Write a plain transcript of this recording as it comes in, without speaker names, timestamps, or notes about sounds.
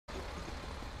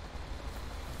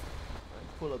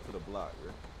pull up to the block,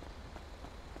 bro.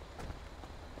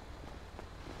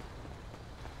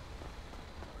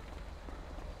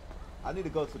 I need to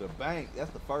go to the bank. That's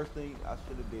the first thing I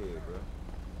should have did, bro.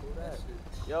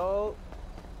 Yo.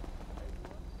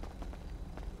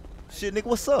 Shit, nigga,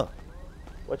 what's up?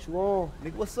 What you want?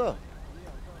 Nigga, what's up?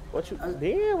 What you?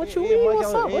 Damn, what you mean?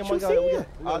 What's up? What you seeing?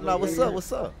 No, what's up?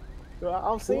 What's up?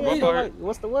 I'm seeing. Like,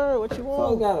 what's the word? What you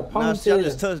want? Nah, shit, I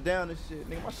just touched down and shit.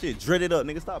 Nigga, my shit dreaded up.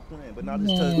 Nigga, stop playing. But now I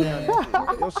just touched down and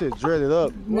shit. Your shit dreaded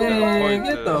up. Man,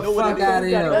 get the fuck out of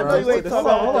here, bro.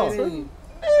 Hold on.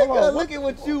 Nigga, look at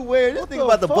what you wear. This nigga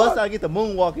about to bust out and get the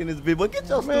moonwalk in this bitch. But get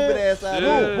your stupid ass out.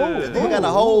 This nigga got a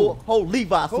whole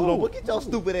Levi suit on. But get your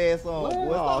stupid ass on,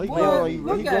 boy. Stop playing.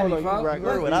 Look at me, bro.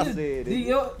 Heard what I said.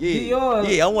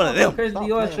 Dior. I'm one of them. Chris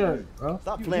Dior shirt, bro.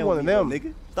 Stop playing with me,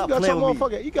 nigga. Stop playing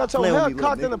with me. You got your hair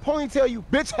cocked in a ponytail, you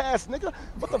bitch ass nigga.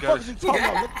 What the fuck is you talking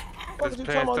about, nigga? His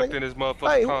pants tucked in his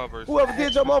motherfucking Converse. Whoever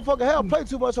did your motherfucking hair play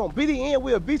too much on BDN,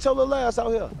 we'll beat your little ass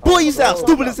out here. Boy, you sound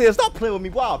stupid as hell. Stop playing with me.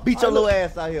 Boy, I'll beat your little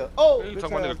ass out here. Oh, you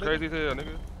talking about nigga crazy as hell,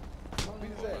 nigga.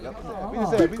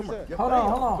 Hold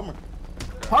on.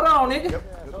 Hold on, nigga.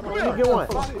 You get one.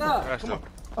 Fucked up.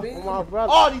 Come on,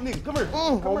 brother. all these niggas, come here.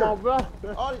 Come on, brother.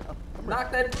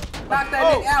 Knock that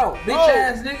nigga out, bitch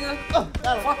ass nigga.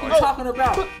 Fuck you talking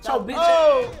about? Your bitch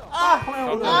ass. Stop playing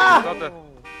with me.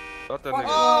 Thought that Fuck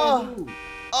nigga. you,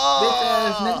 bitch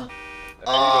ass nigga.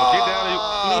 Hey, you gonna get down?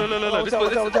 No. This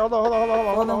Hold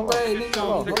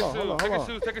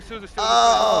on. Take his shoes and steal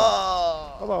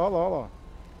Hold on.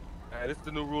 Hey, this is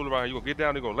the new rule around here. You gonna get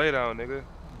down, you gonna lay down, nigga.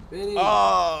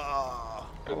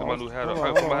 Put my new hat on.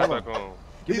 Put my hat back on.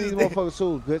 Give me these motherfucking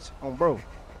shoes, bitch. On bro.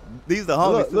 These the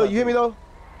homies. Look, you hear me though?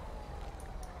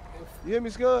 You hear me,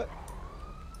 Scud?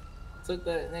 Took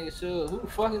that nigga shoe. Who the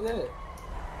fuck is that?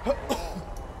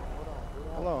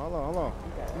 Hold on.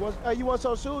 You want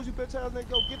some shoes, you bitch ass nigga?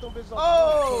 Go get them bitches off.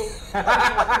 Oh!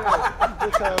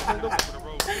 Bitch ass nigga.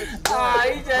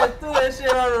 He just threw that shit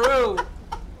on the roof.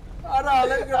 Hold on,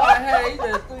 let me get my hair. He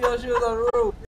just threw your shoes on the roof.